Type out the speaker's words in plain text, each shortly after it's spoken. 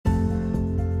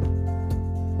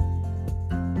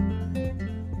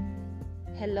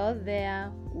Hello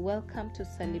there, welcome to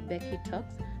Sally Becky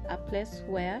Talks, a place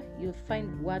where you'll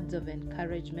find words of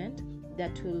encouragement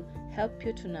that will help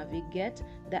you to navigate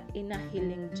the inner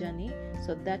healing journey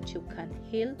so that you can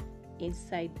heal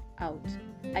inside out.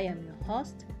 I am your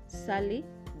host, Sally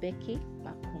Becky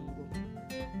Makungu.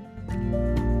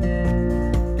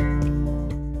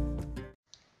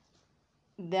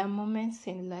 There are moments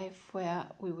in life where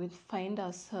we will find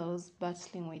ourselves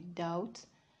battling with doubt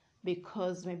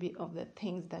because maybe of the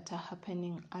things that are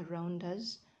happening around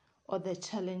us or the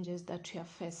challenges that we are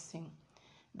facing.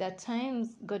 There are times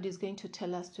God is going to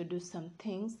tell us to do some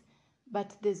things,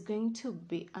 but there's going to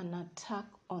be an attack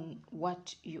on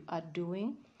what you are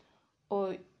doing,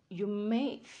 or you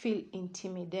may feel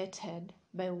intimidated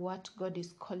by what God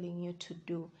is calling you to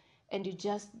do, and you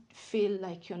just feel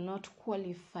like you're not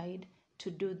qualified to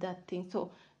do that thing.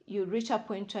 So you reach a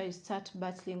point where you start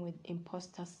battling with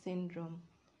imposter syndrome.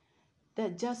 There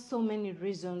are just so many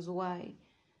reasons why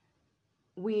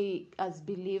we as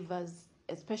believers,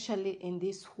 especially in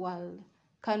this world,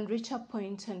 can reach a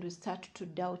point and we start to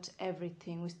doubt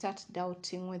everything. We start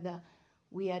doubting whether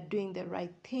we are doing the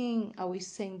right thing, are we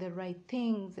saying the right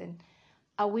things, and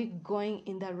are we going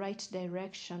in the right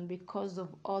direction because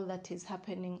of all that is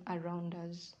happening around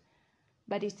us.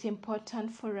 But it's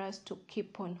important for us to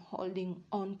keep on holding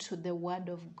on to the Word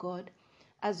of God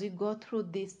as we go through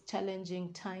these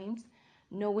challenging times,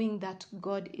 knowing that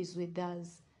God is with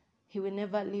us. He will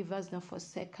never leave us nor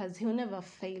forsake us. He will never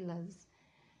fail us.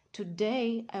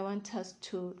 Today, I want us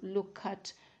to look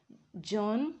at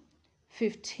John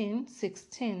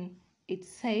 15:16. It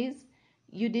says,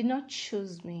 "You did not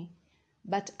choose me,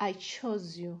 but I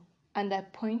chose you, and I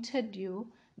appointed you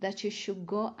that you should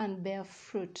go and bear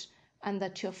fruit, and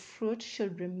that your fruit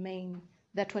should remain,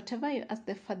 that whatever you ask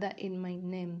the Father in my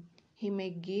name, he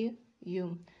may give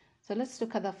you." So let's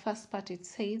look at the first part. It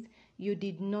says, "You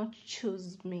did not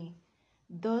choose me."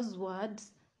 Those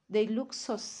words, they look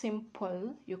so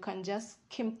simple. You can just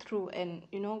skim through and,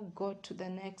 go to the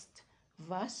next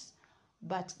verse,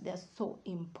 but they're so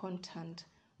important.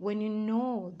 When you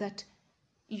know that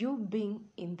you being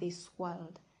in this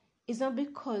world is not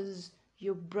because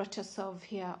you brought yourself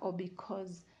here or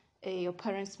because your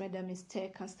parents made a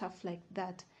mistake and stuff like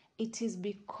that. It is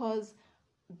because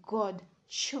God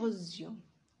chose you.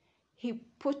 He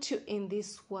put you in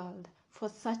this world for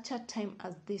such a time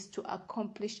as this to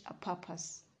accomplish a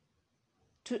purpose,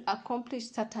 to accomplish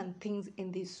certain things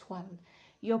in this world.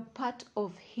 You're part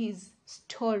of His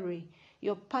story.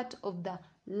 You're part of the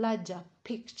larger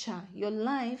picture. Your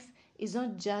life is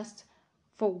not just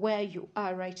for where you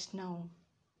are right now.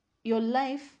 Your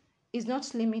life is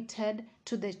not limited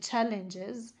to the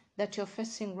challenges that you're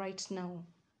facing right now.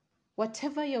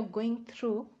 Whatever you're going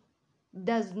through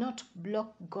does not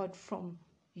block God from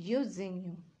using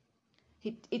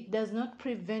you. It does not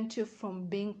prevent you from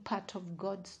being part of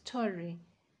God's story,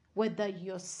 whether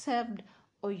you're saved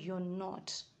or you're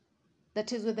not.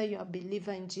 That is, whether you're a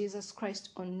believer in Jesus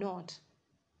Christ or not.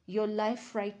 Your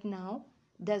life right now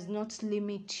does not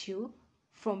limit you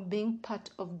from being part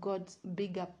of God's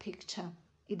bigger picture.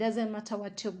 It doesn't matter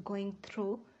what you're going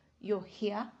through, you're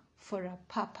here for a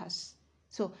purpose.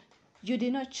 So you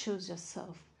did not choose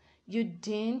yourself. You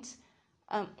didn't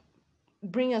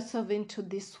bring yourself into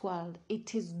this world.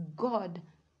 It is God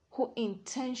who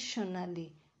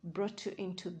intentionally brought you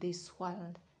into this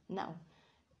world. Now,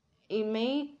 it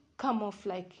may come off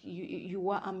like you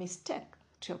were a mistake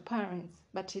to your parents,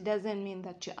 but it doesn't mean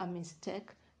that you're a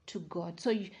mistake to God. So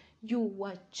you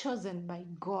were chosen by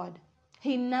God.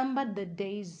 He numbered the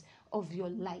days of your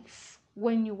life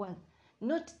when you were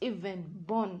not even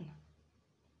born,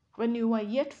 when you were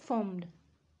yet formed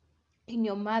in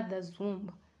your mother's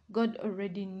womb. God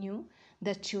already knew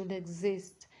that you'll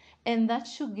exist, and that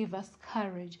should give us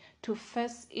courage to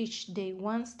face each day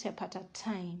one step at a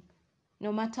time.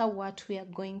 No matter what we are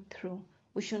going through,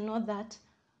 we should know that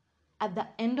at the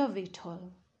end of it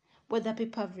all, whether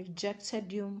people have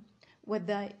rejected you,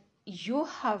 whether you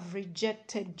have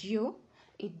rejected you,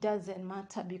 it doesn't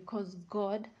matter, because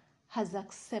God has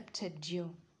accepted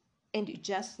you, and you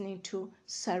just need to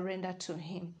surrender to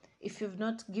Him. If you've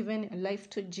not given your life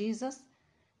to Jesus,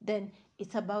 then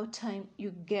it's about time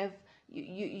you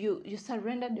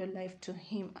surrendered your life to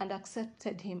Him and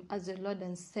accepted Him as your Lord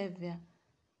and Savior.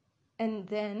 And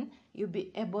then you'll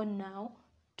be able now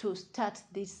to start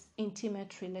this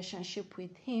intimate relationship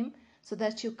with Him so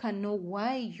that you can know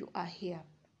why you are here.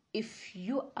 If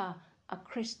you are a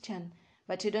Christian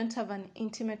but you don't have an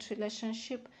intimate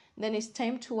relationship, then it's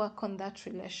time to work on that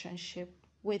relationship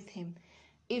with Him.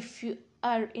 If you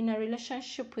are in a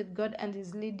relationship with God and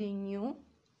is leading you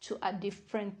to a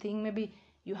different thing, maybe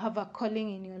you have a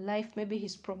calling in your life. Maybe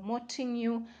he's promoting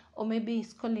you, or maybe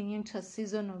he's calling you into a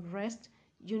season of rest.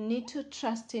 You need to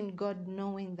trust in God,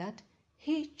 knowing that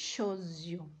he chose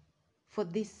you for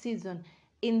this season.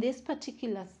 In this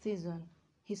particular season,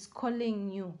 he's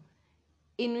calling you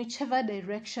in whichever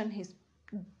direction he's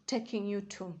taking you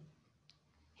to.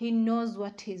 He knows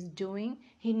what he's doing.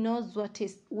 He knows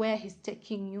where he's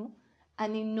taking you,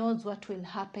 and he knows what will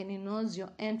happen. He knows your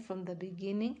end from the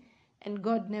beginning, and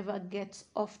God never gets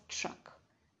off track.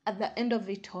 At the end of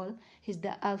it all, he's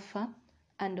the Alpha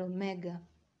and Omega.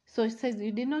 So it says,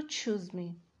 you did not choose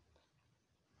me.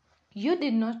 You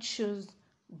did not choose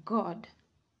God.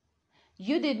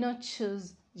 You did not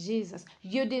choose Jesus.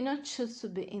 You did not choose to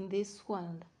be in this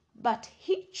world, but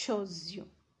he chose you.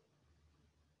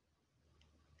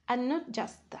 And not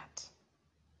just that,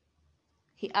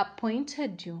 he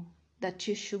appointed you that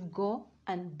you should go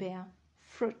and bear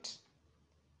fruit.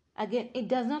 Again, it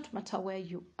does not matter where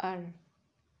you are.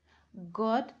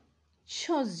 God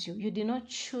chose you. You did not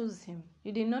choose him.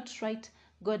 You did not write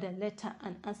God a letter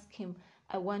and ask him,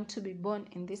 I want to be born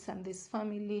in this and this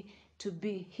family, to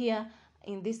be here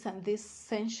in this and this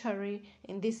century,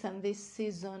 in this and this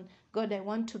season. God, I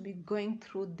want to be going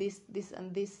through this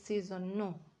and this season.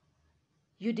 No.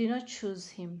 You did not choose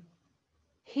him.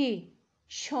 He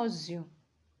chose you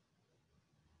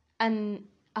and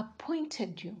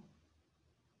appointed you.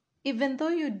 Even though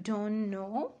you don't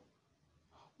know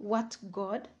what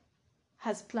God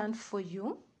has planned for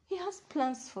you, he has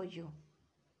plans for you.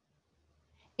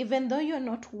 Even though you're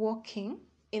not walking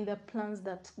in the plans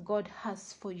that God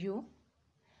has for you,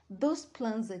 those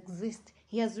plans exist.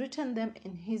 He has written them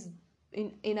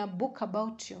in a book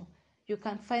about you. You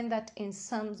can find that in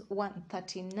Psalms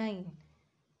 139.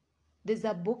 There's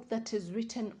a book that is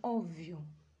written of you,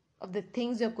 of the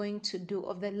things you're going to do,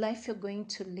 of the life you're going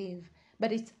to live.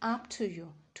 But it's up to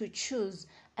you to choose.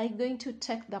 Are you going to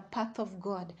take the path of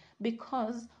God?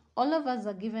 Because all of us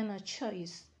are given a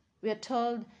choice. We are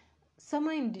told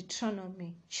somewhere in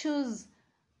Deuteronomy, choose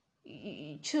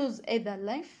either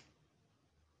life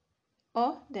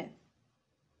or death.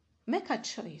 Make a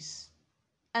choice.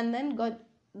 And then God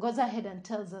goes ahead and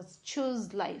tells us,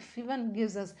 choose life. Even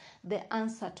gives us the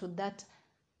answer to that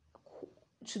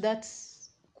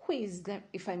quiz,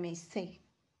 if I may say.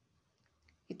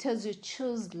 It tells you,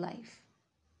 choose life.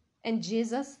 And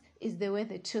Jesus is the way,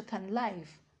 the truth, and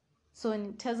life. So when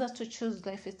it tells us to choose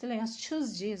life, it's telling us,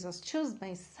 choose Jesus, choose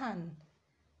my son.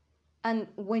 And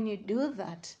when you do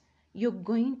that, you're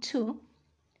going to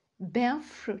bear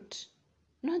fruit.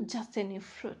 Not just any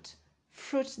fruit.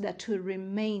 Fruit that will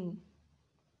remain.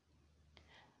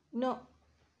 No,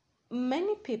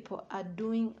 many people are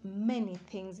doing many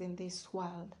things in this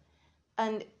world.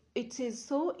 And it is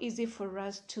so easy for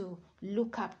us to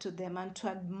look up to them and to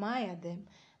admire them.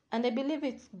 And I believe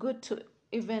it's good to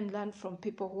even learn from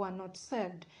people who are not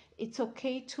saved. It's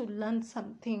okay to learn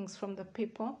some things from the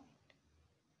people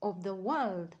of the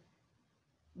world,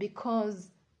 because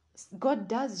God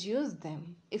does use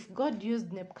them. If God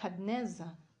used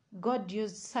Nebuchadnezzar, God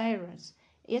used Cyrus.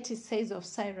 Yet he says of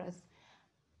Cyrus,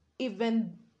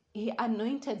 even he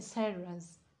anointed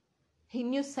Cyrus. He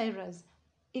knew Cyrus,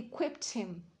 equipped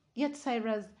him, yet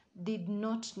Cyrus did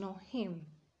not know him.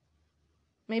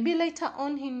 Maybe later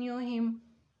on he knew him.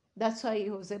 That's why he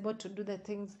was able to do the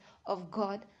things of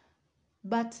God.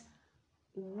 But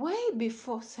way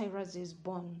before Cyrus is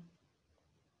born,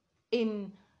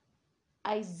 in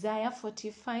Isaiah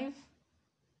 45,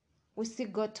 we see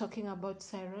God talking about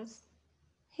Cyrus.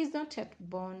 He's not yet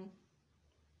born.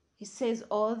 He says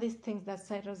all these things that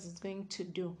Cyrus is going to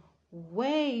do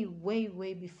way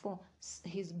before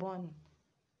he's born.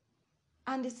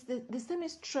 And it's the same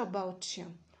is true about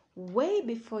you. Way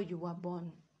before you were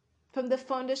born. From the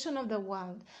foundation of the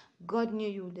world, God knew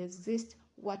you would exist,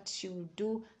 what you would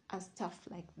do, and stuff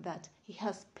like that. He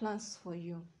has plans for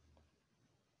you.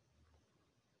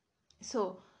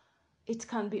 So it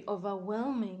can be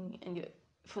overwhelming, and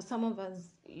for some of us,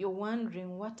 you're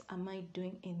wondering, what am I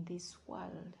doing in this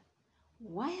world?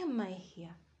 Why am I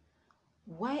here?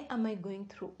 Why am I going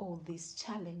through all these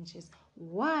challenges?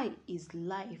 Why is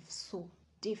life so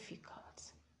difficult?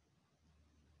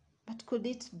 But could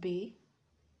it be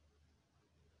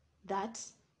that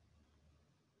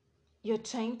you're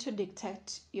trying to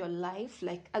dictate your life,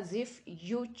 like as if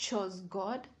you chose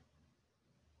God?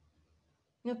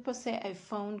 People say, I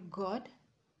found God,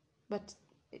 but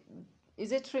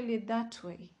is it really that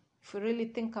way? If we really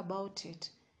think about it,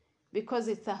 because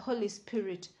it's the Holy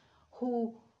Spirit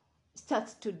who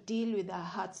starts to deal with our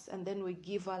hearts, and then we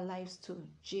give our lives to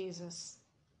Jesus.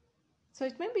 So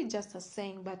it may be just a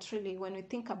saying, but really when we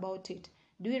think about it,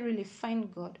 do we really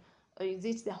find God? Or is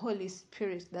it the Holy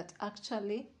Spirit that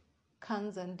actually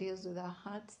comes and deals with our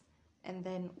hearts, and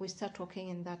then we start walking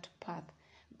in that path?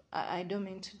 I don't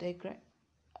mean to digress.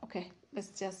 Okay,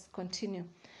 let's just continue.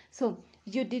 So,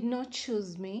 you did not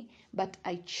choose me, but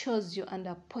I chose you and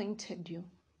appointed you.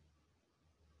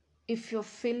 If you're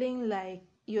feeling like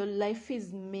your life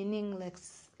is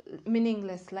meaningless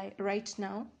like right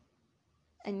now,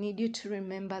 I need you to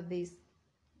remember this,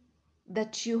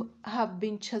 that you have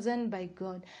been chosen by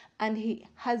God and He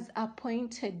has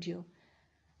appointed you,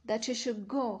 that you should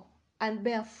go and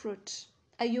bear fruit.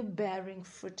 Are you bearing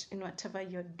fruit in whatever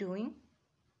you're doing?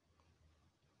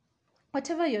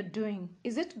 Whatever you're doing,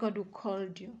 is it God who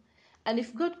called you? And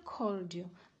if God called you,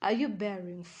 are you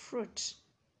bearing fruit?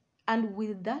 And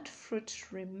will that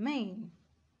fruit remain?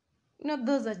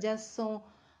 Those are just so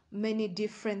many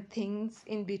different things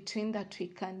in between that we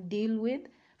can deal with,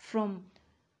 from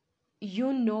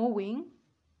you knowing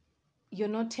you're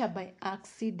not here by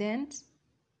accident.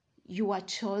 You are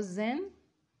chosen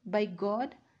by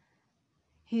God.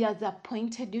 He has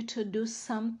appointed you to do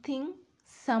something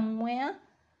somewhere.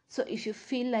 So if you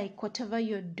feel like whatever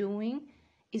you're doing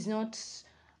is not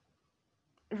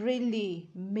really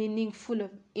meaningful or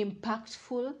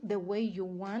impactful the way you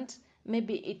want,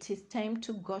 maybe it is time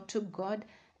to go to God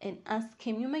and ask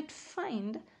Him. You might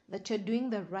find that you're doing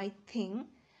the right thing,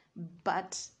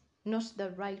 but not the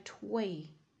right way.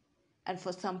 And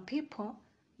for some people,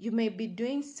 you may be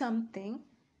doing something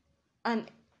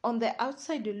and on the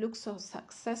outside you look so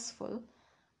successful,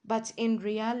 but in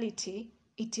reality,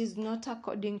 it is not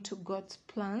according to God's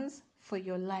plans for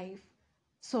your life.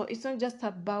 So it's not just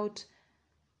about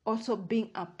also being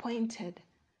appointed,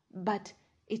 but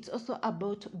it's also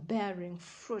about bearing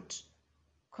fruit.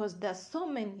 Because there's so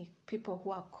many people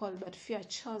who are called, but few are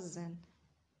chosen.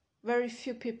 Very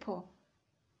few people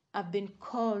have been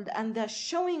called and they're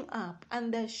showing up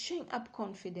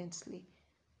confidently.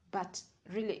 But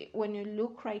really, when you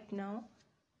look right now,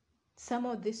 some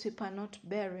of these people are not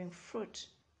bearing fruit.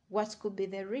 What could be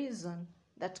the reason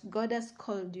that God has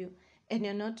called you and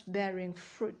you're not bearing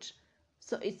fruit?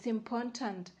 So it's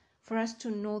important for us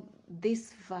to know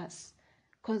this verse,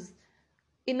 because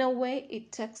in a way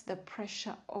it takes the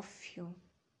pressure off you,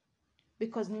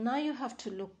 because now you have to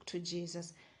look to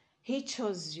Jesus. He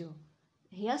chose you.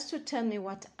 He has to tell me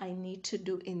what I need to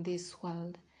do in this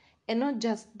world. And not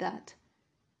just that,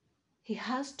 He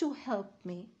has to help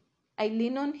me. I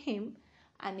lean on Him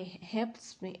and He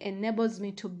helps me, enables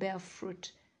me to bear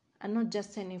fruit. And not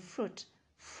just any fruit,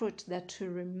 fruit that will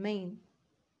remain.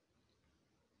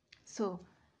 So,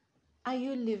 are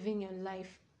you living your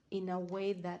life in a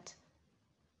way that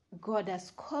God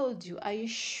has called you? Are you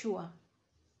sure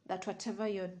that whatever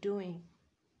you're doing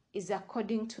is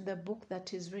according to the book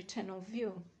that is written of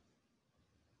you?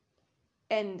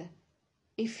 And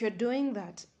if you're doing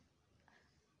that,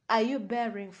 are you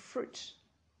bearing fruit?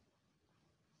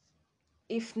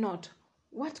 If not,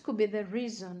 what could be the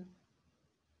reason?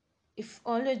 If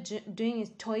all you're doing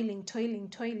is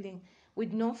toiling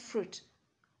with no fruit,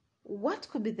 what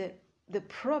could be the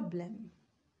problem?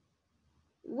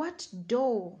 What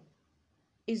door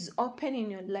is open in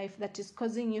your life that is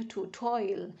causing you to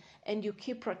toil and you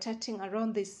keep protecting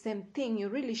around this same thing? You're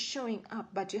really showing up,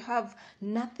 but you have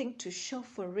nothing to show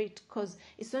for it, because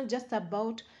it's not just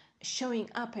about showing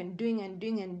up and doing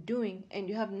and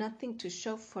you have nothing to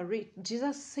show for it.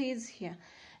 Jesus says here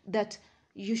that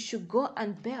you should go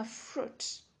and bear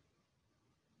fruit,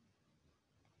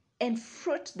 and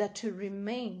fruit that will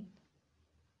remain.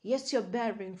 Yes, you're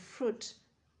bearing fruit,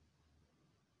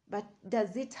 but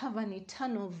does it have an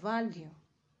eternal value?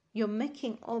 You're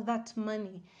making all that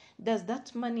money. Does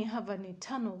that money have an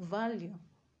eternal value?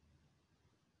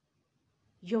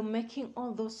 You're making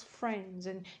all those friends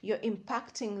and you're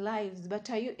impacting lives,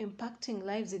 but are you impacting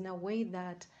lives in a way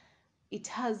that it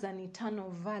has an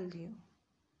eternal value?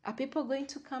 Are people going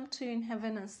to come to you in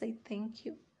heaven and say, thank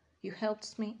you, you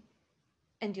helped me?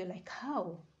 And you're like,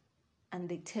 how? And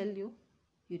they tell you,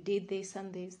 you did this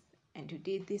and this, and you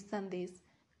did this and this,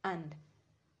 and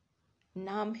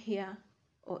now I'm here,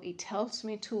 or it helps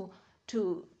me to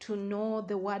know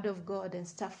the word of God and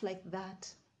stuff like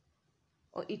that,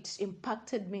 or it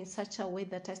impacted me in such a way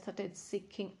that I started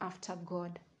seeking after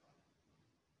God.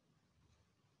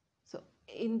 So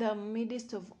in the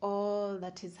midst of all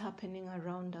that is happening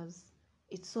around us,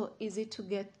 it's so easy to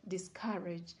get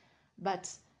discouraged, but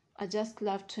I just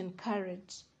love to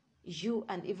encourage you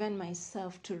and even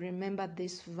myself to remember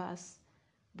this verse,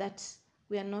 that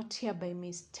we are not here by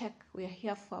mistake. We are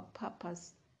here for a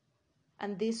purpose.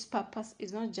 And this purpose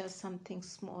is not just something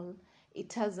small.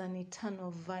 It has an eternal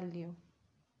value.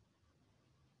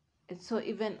 And so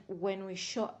even when we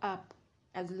show up,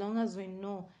 as long as we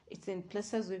know it's in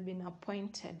places we've been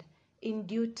appointed, in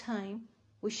due time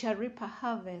we shall reap a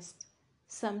harvest.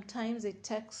 Sometimes it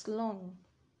takes long.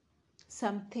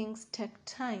 Some things take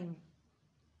time.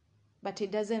 But it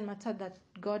doesn't matter that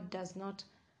God does not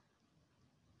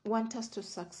want us to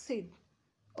succeed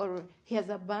or He has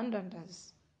abandoned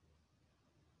us.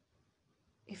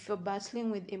 If you're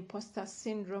battling with imposter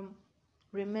syndrome,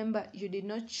 remember you did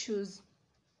not choose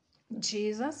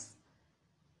Jesus.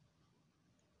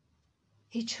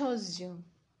 He chose you.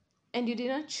 And you did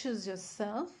not choose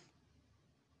yourself.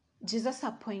 Jesus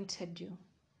appointed you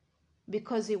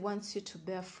because He wants you to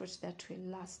bear fruit that will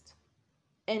last.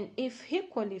 And if He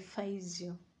qualifies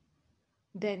you,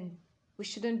 then we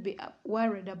shouldn't be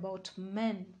worried about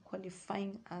men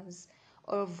qualifying us,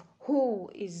 of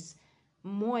who is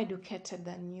more educated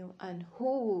than you and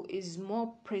who is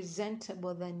more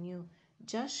presentable than you.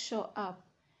 Just show up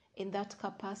in that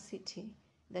capacity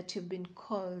that you've been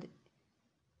called.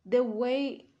 The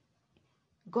way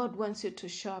God wants you to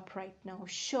show up right now,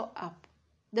 show up.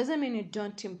 Doesn't mean you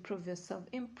don't improve yourself.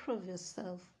 Improve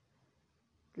yourself.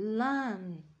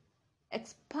 Learn.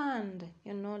 Expand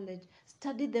your knowledge.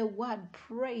 Study the word.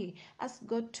 Pray. Ask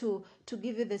God to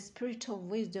give you the spirit of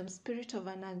wisdom, spirit of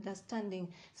an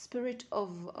understanding, spirit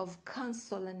of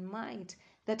counsel and might.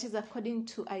 That is according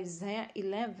to Isaiah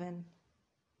 11.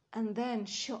 And then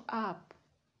show up.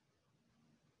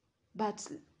 But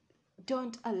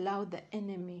don't allow the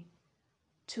enemy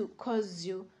to cause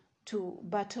you to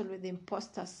battle with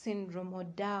imposter syndrome or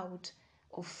doubt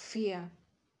or fear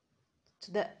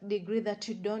to the degree that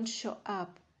you don't show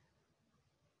up.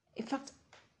 In fact,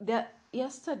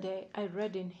 yesterday I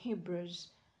read in Hebrews,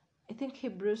 I think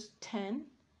Hebrews 10,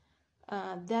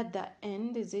 at the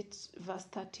end, is it verse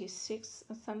 36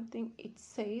 or something? It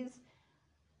says,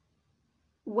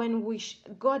 when we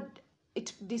God,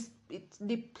 it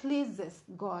displeases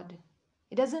God.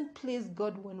 It doesn't please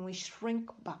God when we shrink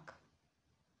back.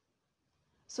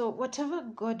 So whatever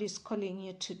God is calling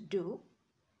you to do,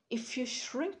 if you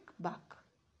shrink back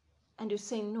and you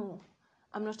say, no,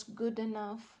 I'm not good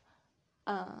enough,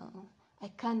 I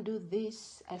can't do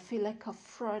this, I feel like a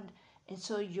fraud, and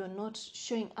so you're not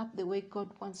showing up the way God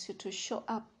wants you to show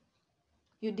up,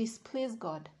 you displease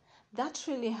God. That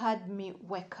really had me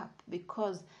wake up,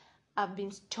 because I've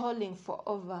been stalling for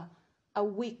over a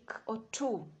week or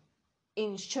two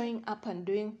in showing up and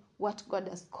doing what God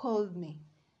has called me.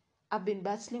 I've been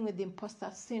battling with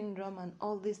imposter syndrome and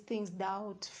all these things,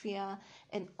 doubt, fear,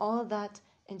 and all that,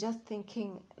 and just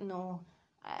thinking, no,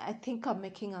 I think I'm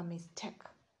making a mistake.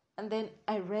 And then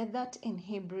I read that in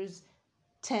Hebrews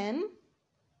 10,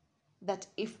 that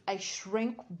if I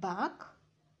shrink back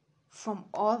from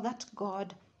all that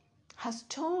God has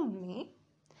told me,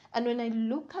 and when I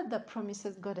look at the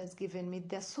promises God has given me,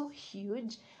 they're so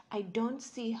huge, I don't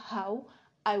see how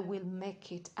I will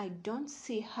make it. I don't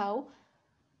see how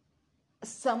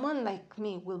someone like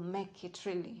me will make it,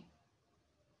 really.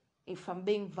 If I'm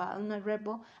being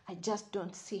vulnerable, I just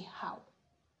don't see how.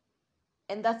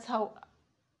 And that's how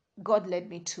God led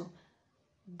me to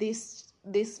this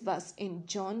verse in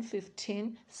John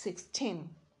 15:16,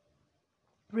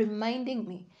 reminding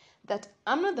me that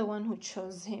I'm not the one who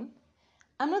chose Him.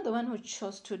 I'm not the one who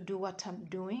chose to do what I'm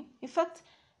doing. In fact,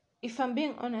 if I'm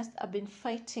being honest, I've been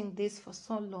fighting this for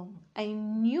so long.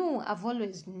 I've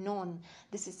always known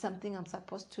this is something I'm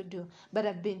supposed to do, but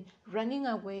I've been running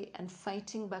away and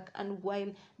fighting back. And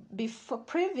while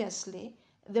previously,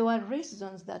 there were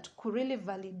reasons that could really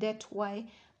validate why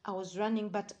I was running,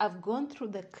 but I've gone through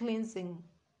the cleansing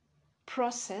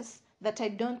process that I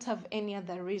don't have any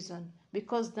other reason,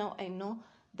 because now I know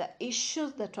the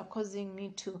issues that were causing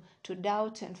me to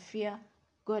doubt and fear,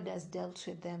 God has dealt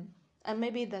with them. And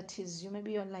maybe that is you.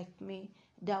 Maybe you're like me,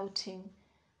 doubting.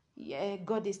 Yeah,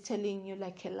 God is telling you,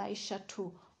 like Elisha,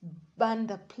 to burn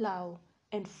the plow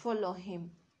and follow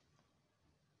Him.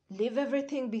 Leave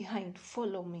everything behind,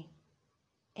 follow me.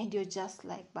 And you're just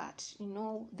like, but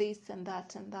this and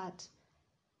that and that.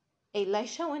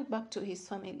 Elisha went back to his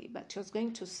family, but he was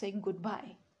going to say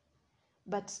goodbye.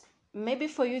 But maybe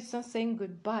for you, it's not saying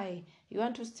goodbye. You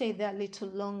want to stay there a little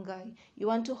longer. You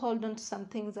want to hold on to some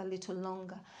things a little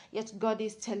longer. Yet God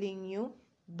is telling you,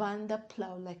 burn the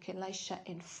plow like Elisha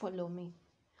and follow me.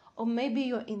 Or maybe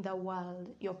you're in the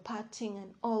world, you're partying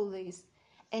and all this,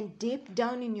 and deep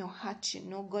down in your heart,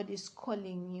 God is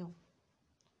calling you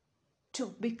to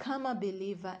become a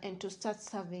believer and to start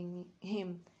serving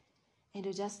Him. And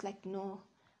you're just like, no,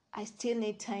 I still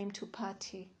need time to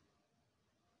party.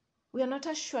 We are not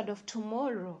assured of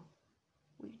tomorrow.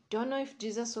 We don't know if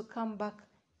Jesus will come back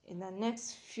in the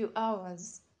next few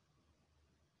hours.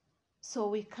 So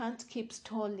we can't keep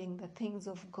stalling the things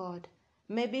of God.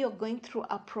 Maybe you're going through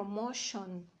a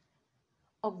promotion,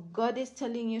 or God is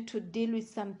telling you to deal with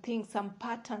some things, some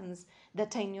patterns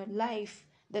that are in your life,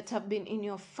 that have been in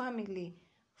your family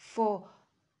for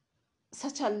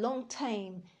such a long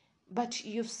time, but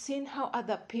you've seen how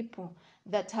other people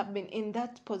that have been in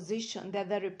that position, they're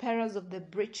the repairers of the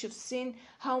breach. You've seen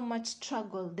how much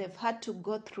struggle they've had to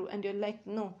go through, and you're like,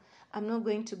 no, I'm not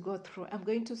going to go through. I'm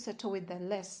going to settle with the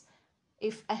less.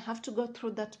 If I have to go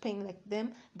through that pain like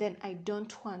them, then I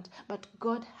don't want. But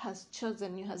God has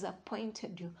chosen you, has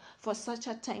appointed you for such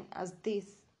a time as this.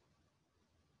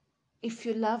 If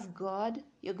you love God,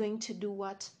 you're going to do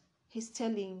what He's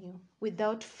telling you.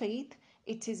 Without faith,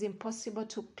 it is impossible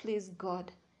to please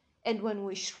God. And when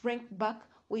we shrink back,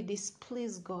 we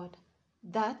displease God.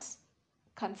 That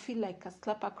can feel like a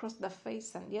slap across the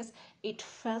face. And yes, it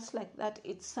felt like that.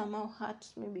 It somehow hurt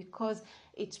me because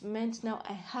it meant now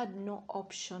I had no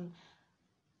option.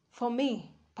 For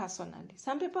me, personally,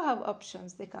 some people have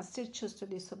options. They can still choose to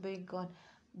disobey God.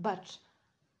 But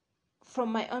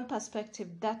from my own perspective,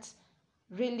 that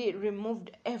really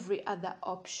removed every other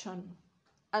option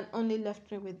and only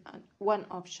left me with one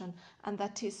option, and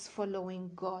that is following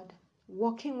God,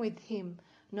 walking with Him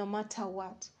no matter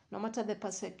what, no matter the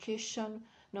persecution,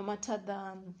 no matter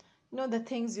the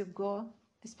things you go,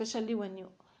 especially when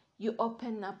you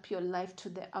open up your life to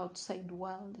the outside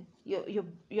world. You're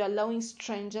allowing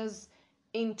strangers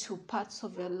into parts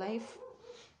of your life.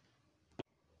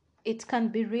 It can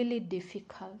be really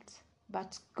difficult,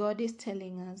 but God is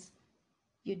telling us,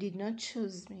 you did not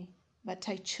choose me, but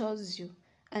I chose you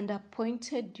and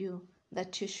appointed you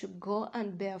that you should go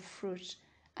and bear fruit,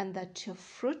 and that your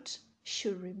fruit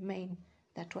should remain,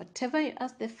 that whatever you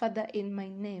ask the Father in my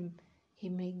name, He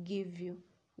may give you.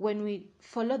 When we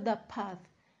follow the path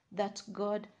that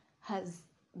God has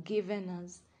given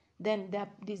us, then the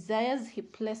desires He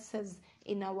places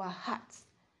in our hearts,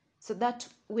 so that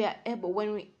we are able,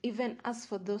 when we even ask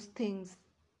for those things,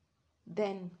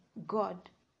 then God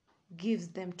gives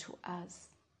them to us.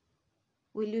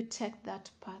 Will you take that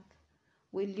path?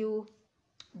 Will you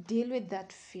deal with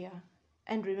that fear?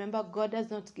 And remember, God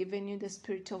has not given you the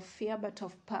spirit of fear, but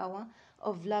of power,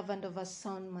 of love, and of a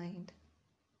sound mind.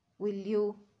 Will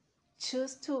you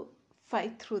choose to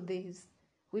fight through this?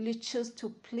 Will you choose to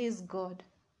please God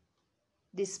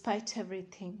despite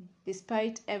everything,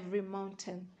 despite every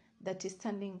mountain that is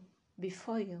standing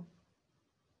before you?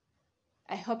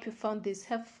 I hope you found this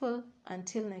helpful.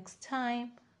 Until next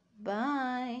time,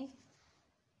 bye.